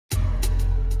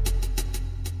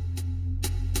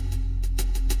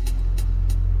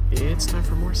It's time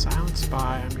for more Silent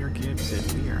Spy. I'm YourGibs,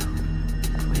 and we are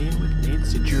playing with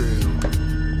Nancy Drew.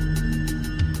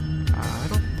 I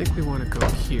don't think we want to go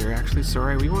here, actually.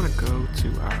 Sorry, we want to go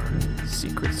to our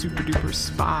secret super duper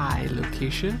spy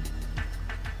location.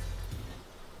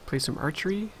 Play some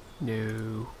archery?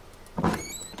 No.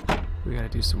 We gotta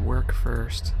do some work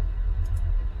first.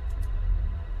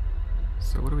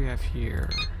 So what do we have here?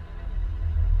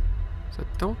 So I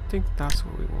don't think that's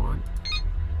what we want.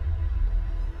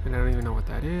 And I don't even know what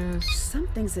that is.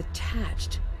 Something's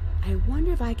attached. I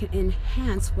wonder if I can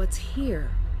enhance what's here.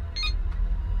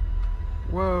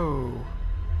 Whoa.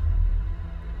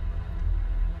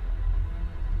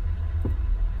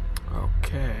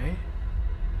 Okay.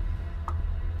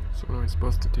 So what am I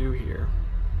supposed to do here?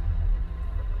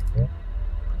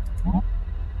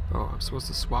 Oh, I'm supposed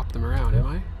to swap them around, am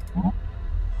I?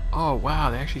 Oh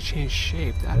wow, they actually changed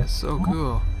shape. That is so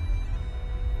cool.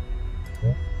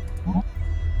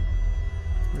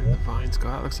 Where did the vines go?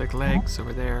 That looks like legs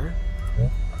over there.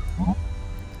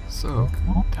 So,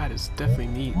 that is definitely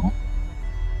neat.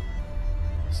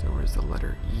 So where's the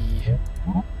letter E?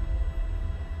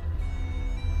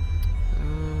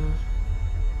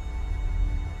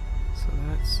 So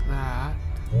that's that.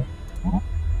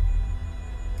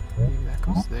 Maybe that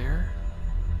goes there.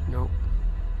 Nope.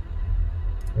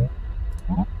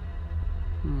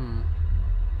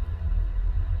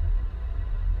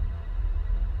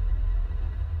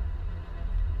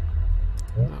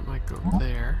 That might go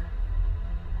there.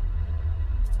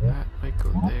 That might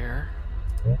go there.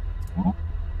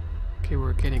 Okay,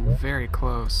 we're getting very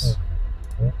close.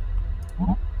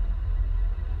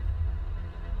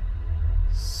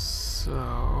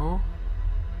 So...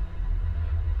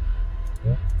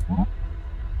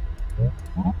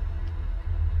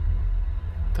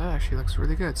 that actually looks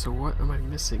really good. So what am I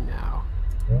missing now?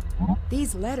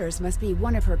 These letters must be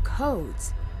one of her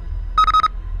codes.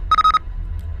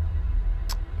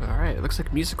 Alright, it looks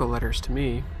like musical letters to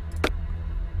me.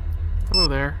 Hello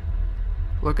there.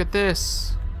 Look at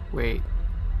this. Wait.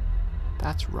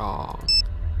 That's wrong.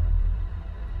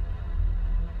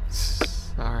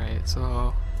 Alright,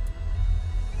 so...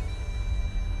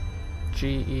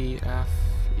 G-E-F-E-D-C-A.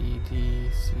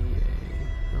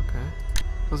 Okay.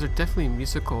 Those are definitely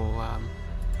musical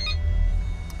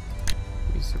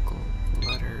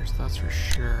letters, that's for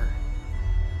sure.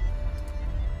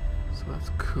 So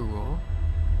that's cool.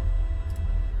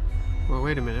 Well,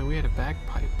 wait a minute, we had a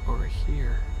bagpipe over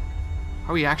here.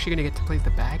 Are we actually gonna get to play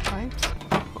the bagpipes?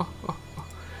 Oh.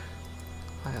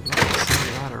 I love the sound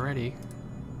of that already.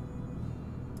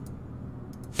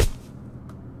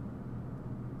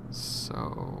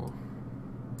 So...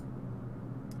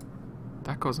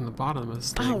 that goes in the bottom of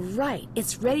this thing. All right,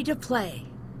 it's ready to play.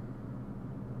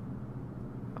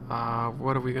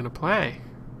 What are we gonna play?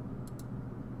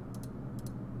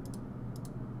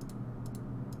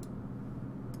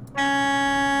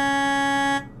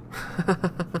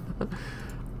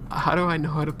 How do I know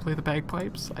how to play the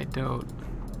bagpipes? I don't.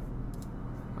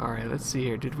 Alright, let's see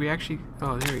here. Did we actually...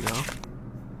 oh, there we go.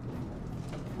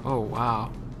 Oh,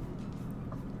 wow.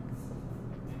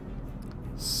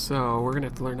 So, we're gonna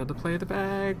have to learn how to play the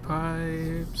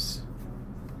bagpipes.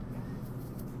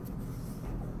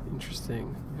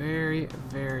 Interesting. Very,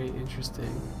 very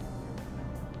interesting.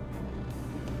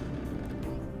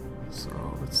 So,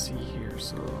 let's see here.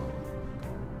 So,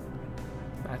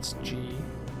 that's G.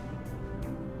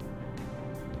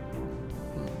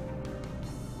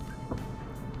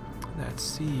 That's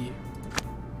C.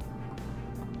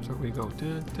 So we go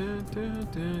dun, dun, dun,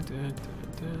 dun, dun,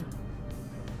 dun.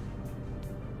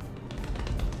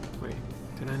 Wait,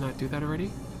 did I not do that already?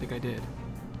 I think I did.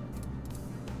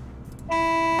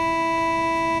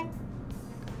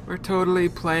 We're totally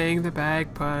playing the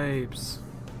bagpipes.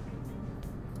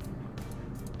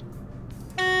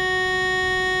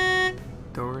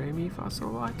 Do, re, mi, fa,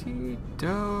 sol, la, ti,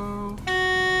 do.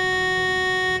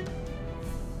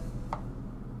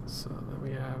 So then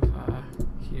we have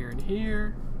here and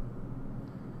here.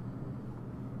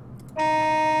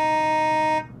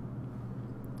 And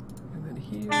then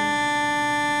here.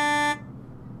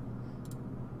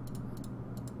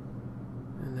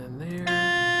 And then there.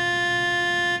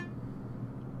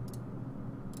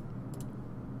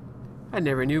 I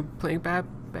never knew playing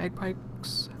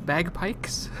bagpipes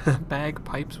bagpipes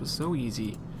was so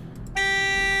easy.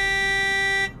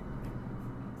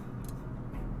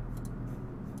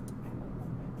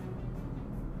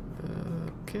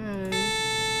 Okay.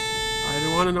 I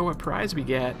don't want to know what prize we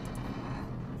get.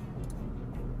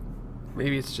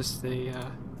 Maybe it's just the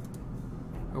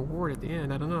award at the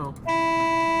end. I don't know.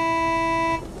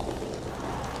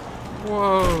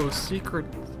 Whoa, secret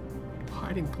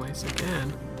hiding place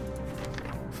again.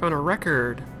 Found a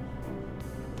record.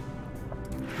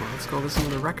 Well, let's go listen to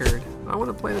the record. I want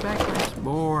to play the bagpipes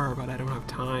more, but I don't have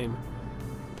time.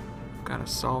 Gotta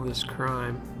solve this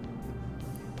crime.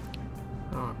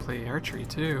 Oh, I play archery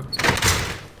too.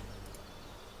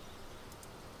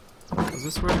 Was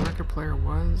this where the record player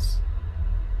was?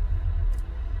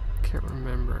 Can't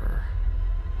remember.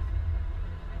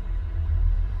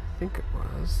 I think it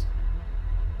was.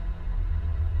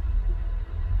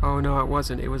 Oh no, it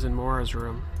wasn't. It was in Maura's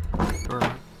room. Or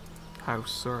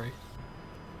house, sorry.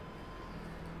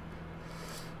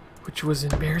 Which was in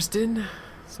Bearsden.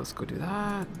 So let's go do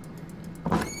that.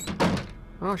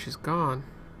 Oh, she's gone.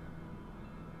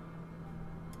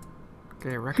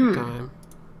 Okay, record time.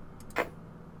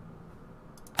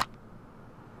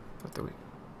 What do we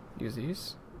use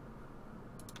these?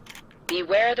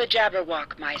 Beware the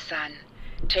Jabberwock, my son.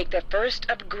 Take the first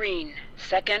of green,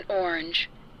 second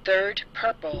orange, third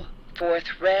purple,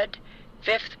 fourth red,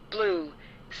 fifth blue,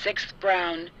 sixth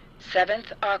brown,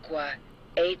 seventh aqua,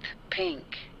 eighth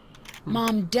pink.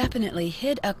 Mom definitely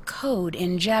hid a code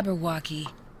in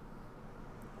Jabberwocky.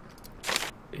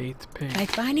 Eighth pink. By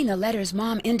finding the letters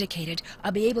Mom indicated,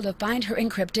 I'll be able to find her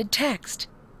encrypted text.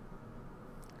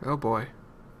 Oh boy.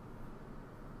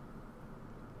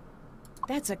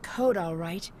 That's a code, all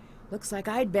right. Looks like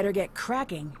I'd better get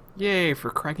cracking. Yay for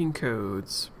cracking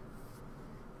codes.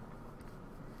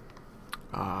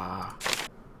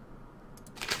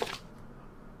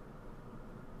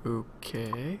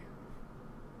 Okay.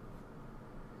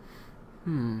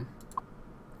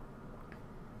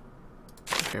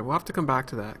 Okay, we'll have to come back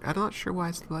to that. I'm not sure why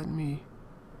it's letting me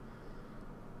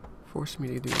force me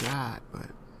to do that, but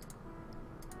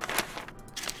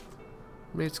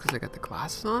maybe it's because I got the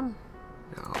glasses on?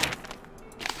 No.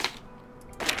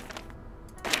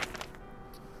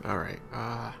 Alright,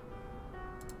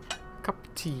 cup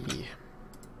of tea.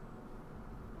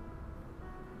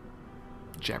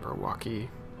 Jabberwocky.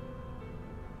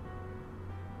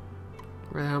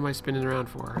 Where the hell am I spinning around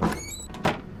for?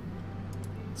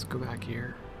 Let's go back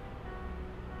here.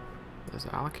 Is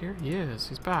Alec here? He is.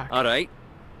 He's back. Alright.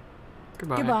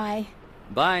 Goodbye. Goodbye.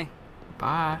 Bye.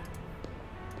 Bye.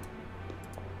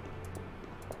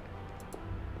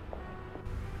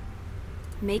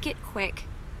 Make it quick.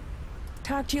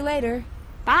 Talk to you later.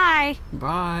 Bye!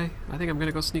 Bye. I think I'm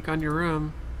gonna go sneak on your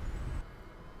room.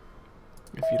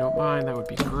 If you don't mind, that would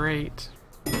be great.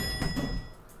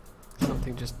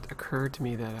 Something just occurred to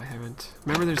me that I haven't...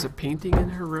 Remember there's a painting in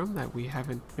her room that we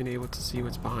haven't been able to see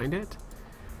what's behind it?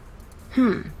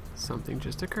 Something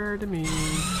just occurred to me.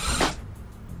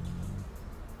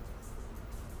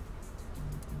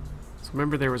 So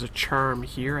remember there was a charm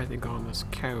here, I think, on this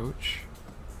couch.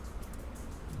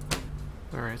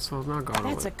 Alright, so it's not gone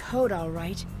That's away. a code, all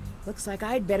right. Looks like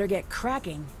I'd better get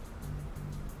cracking.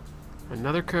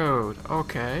 Another code.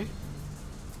 Okay.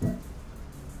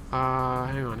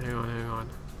 Hang on.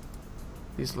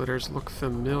 These letters look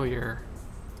familiar.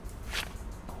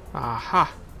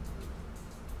 Aha!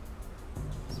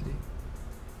 Let's see.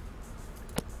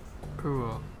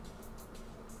 Cool.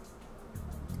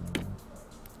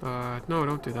 No,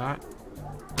 don't do that.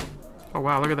 Oh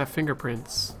wow, look at that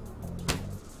fingerprints.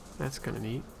 That's kinda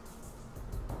neat.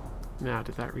 Now,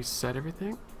 did that reset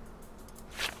everything?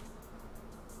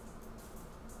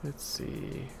 Let's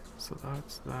see. So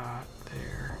that's that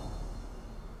there.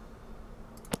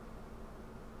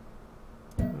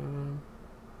 I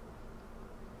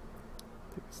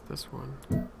think it's this one.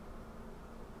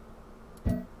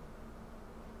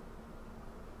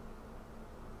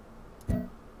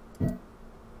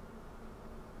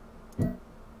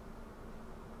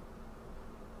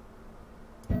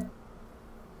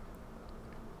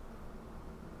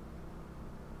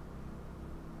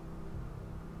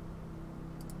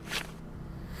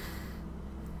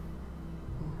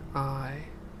 I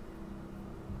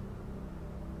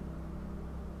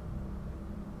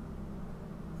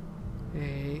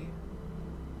A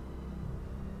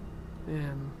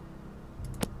M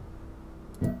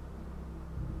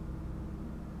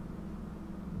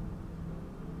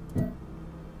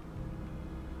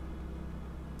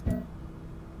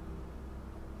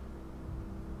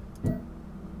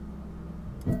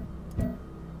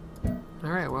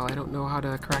Alright, well, I don't know how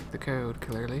to crack the code,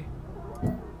 clearly.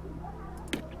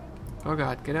 Oh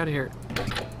god, get out of here.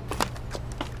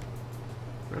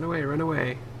 Run away, run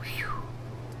away. Whew.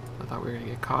 I thought we were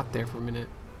gonna get caught there for a minute.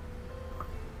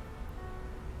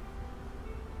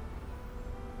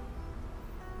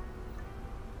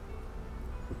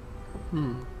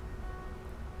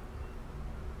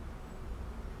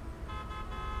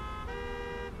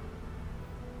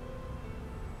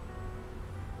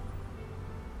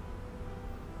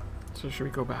 So should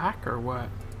we go back or what?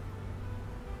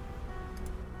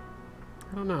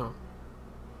 I don't know.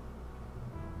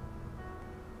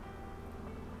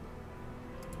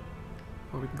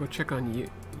 Well, we can go check on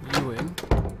Ewan.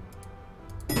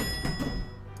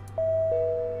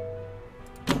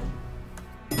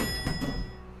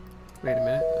 Wait a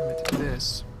minute, I meant to do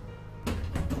this.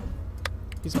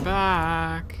 He's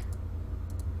back!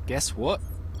 Guess what?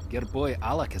 Your boy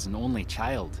Alec is an only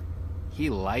child. He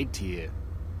lied to you,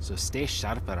 so stay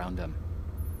sharp around him.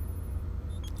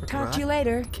 Okay, Talk well, to you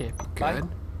later. can't be Bye. good.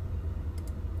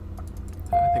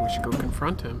 I think we should go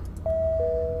confront him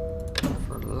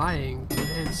for lying to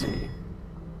Nancy.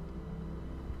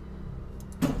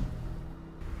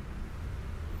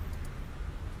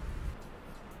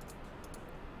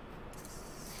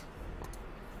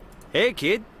 Hey,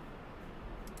 kid.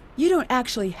 You don't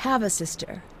actually have a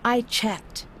sister. I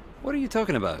checked. What are you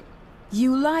talking about?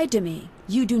 You lied to me.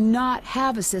 You do not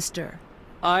have a sister.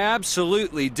 I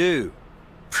absolutely do.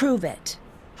 Prove it.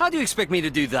 How do you expect me to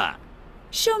do that?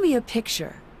 Show me a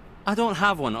picture. I don't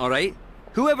have one, alright?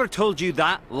 Whoever told you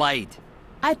that lied.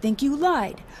 I think you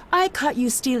lied. I caught you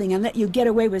stealing and let you get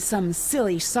away with some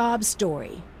silly sob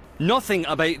story. Nothing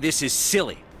about this is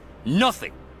silly.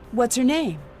 Nothing. What's her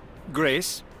name?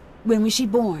 Grace, When was she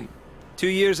born? 2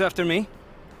 years after me?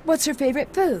 What's her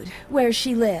favorite food? Where's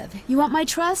she live? You want my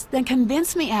trust? Then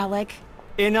convince me, Alec.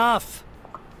 Enough.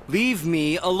 Leave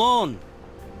me alone.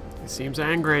 He seems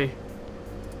angry.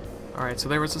 Alright, so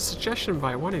there was a suggestion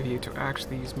by one of you to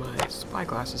actually use my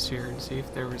spyglasses here and see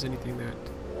if there was anything that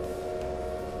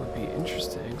would be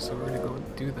interesting, so we're gonna go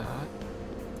and do that.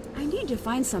 I need to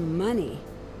find some money.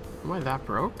 Am I that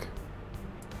broke?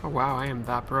 Oh wow, I am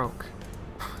that broke.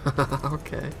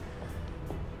 Okay.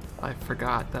 I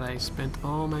forgot that I spent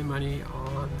all my money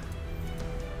on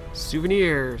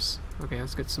souvenirs. Okay,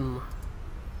 let's get some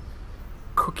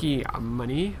cookie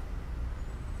money.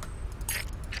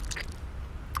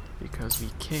 Because we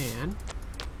can.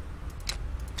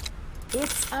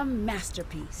 It's a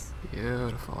masterpiece.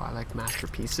 Beautiful. I like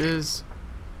masterpieces.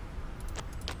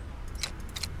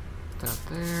 That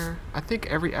there. I think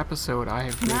every episode I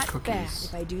have made Not cookies. bad,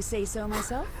 if I do say so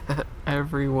myself.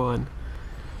 Every one.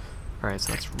 Alright,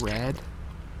 so that's red.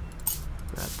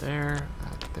 That there.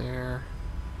 That there.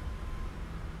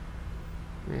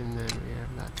 And then we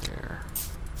have that there.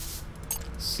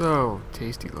 So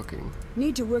tasty looking.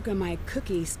 Need to work on my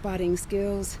cookie spotting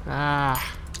skills.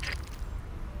 Ah.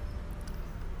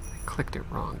 I clicked it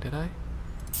wrong, did I?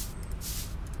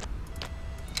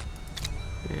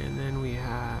 And then we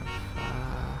have...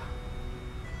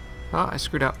 oh, I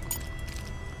screwed up.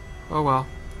 Oh well.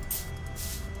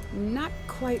 Not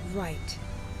quite right.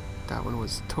 That one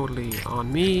was totally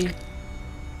on me.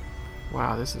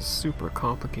 Wow, this is super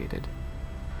complicated.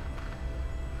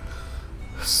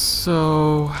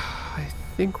 So, I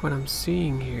think what I'm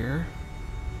seeing here...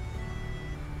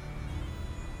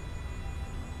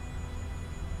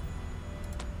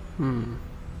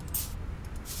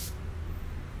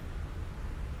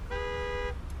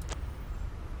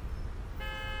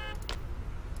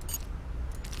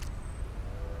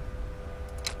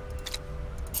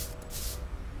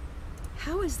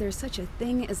 How is there such a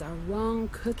thing as a wrong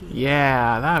cookie?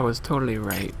 Yeah, that was totally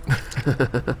right.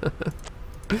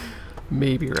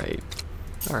 Maybe right.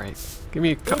 Alright,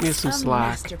 cut me some slack.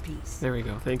 Masterpiece. There we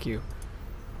go, thank you.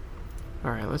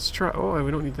 Alright, let's try... Oh,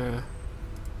 we don't need the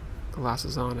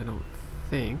glasses on, I don't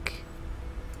think.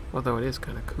 Although it is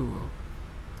kind of cool.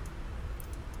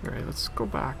 Alright, let's go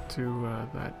back to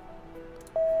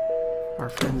our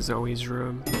friend Zoe's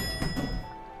room.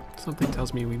 Something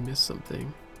tells me we missed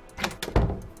something.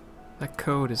 That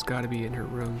code has got to be in her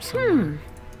room somewhere.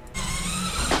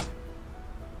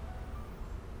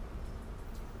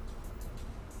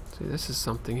 See, this is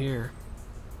something here.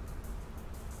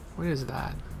 What is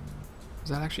that? Is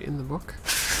that actually in the book?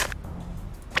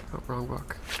 Oh, wrong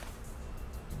book.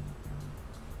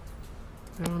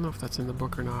 I don't know if that's in the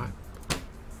book or not.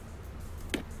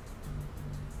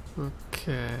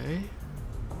 Okay.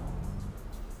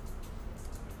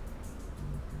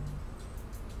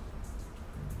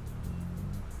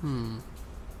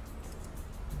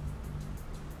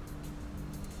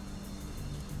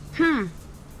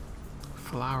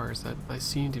 Flowers that I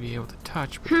seem to be able to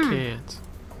touch, but can't.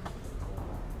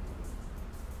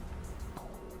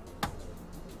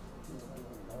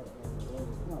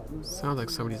 Sounds like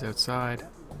somebody's outside.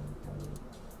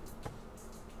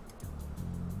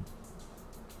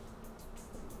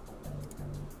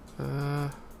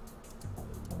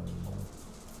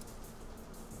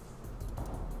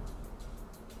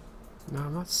 No,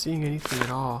 I'm not seeing anything at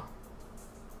all.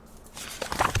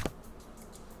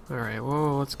 Alright,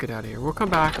 well, let's get out of here. We'll come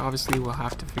back. Obviously, we'll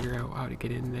have to figure out how to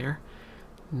get in there.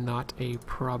 Not a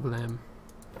problem.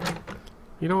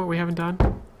 You know what we haven't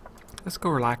done? Let's go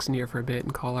relax in here for a bit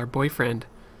and call our boyfriend.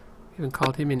 We haven't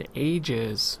called him in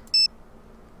ages.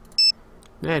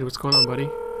 Ned, what's going on, buddy?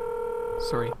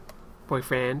 Sorry.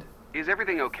 Boyfriend. Is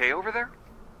everything okay over there?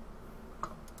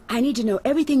 I need to know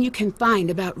everything you can find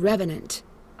about Revenant.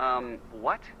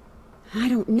 What? I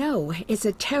don't know. It's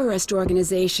a terrorist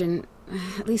organization.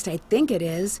 At least I think it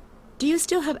is. Do you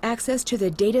still have access to the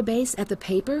database at the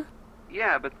paper?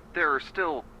 Yeah, but there are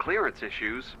still clearance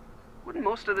issues. Wouldn't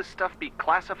most of this stuff be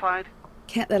classified?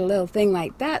 Can't let a little thing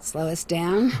like that slow us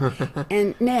down.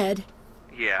 And Ned,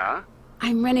 Yeah?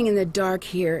 I'm running in the dark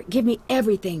here. Give me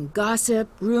everything. Gossip,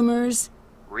 rumors.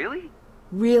 Really?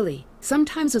 Really.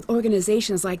 Sometimes with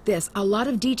organizations like this, a lot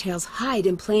of details hide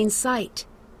in plain sight.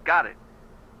 Got it.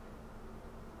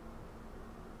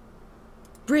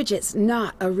 Bridget's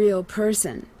not a real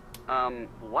person.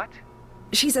 What?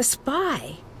 She's a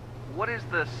spy. What is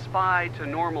the spy to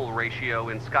normal ratio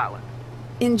in Scotland?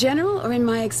 In general or in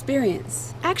my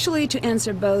experience? Actually, to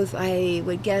answer both, I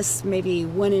would guess maybe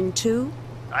 1 in 2.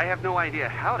 I have no idea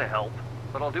how to help,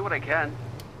 but I'll do what I can.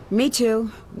 Me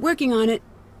too. Working on it.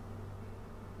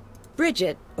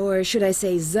 Bridget, or should I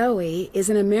say Zoe, is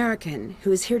an American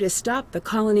who is here to stop the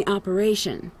colony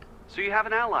operation. So you have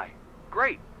an ally.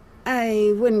 Great.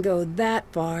 I wouldn't go that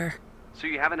far. So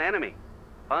you have an enemy.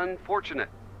 Unfortunate.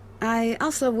 I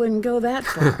also wouldn't go that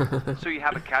far. So you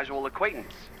have a casual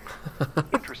acquaintance.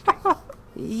 Interesting.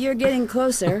 You're getting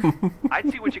closer.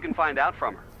 I'd see what you can find out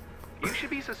from her. You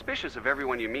should be suspicious of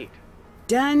everyone you meet.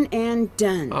 Done and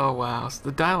done. Oh, wow. So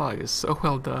the dialogue is so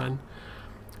well done.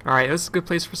 Alright, this is a good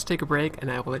place for us to take a break,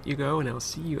 and I will let you go, and I will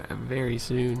see you very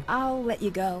soon. I'll let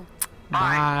you go.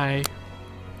 Bye.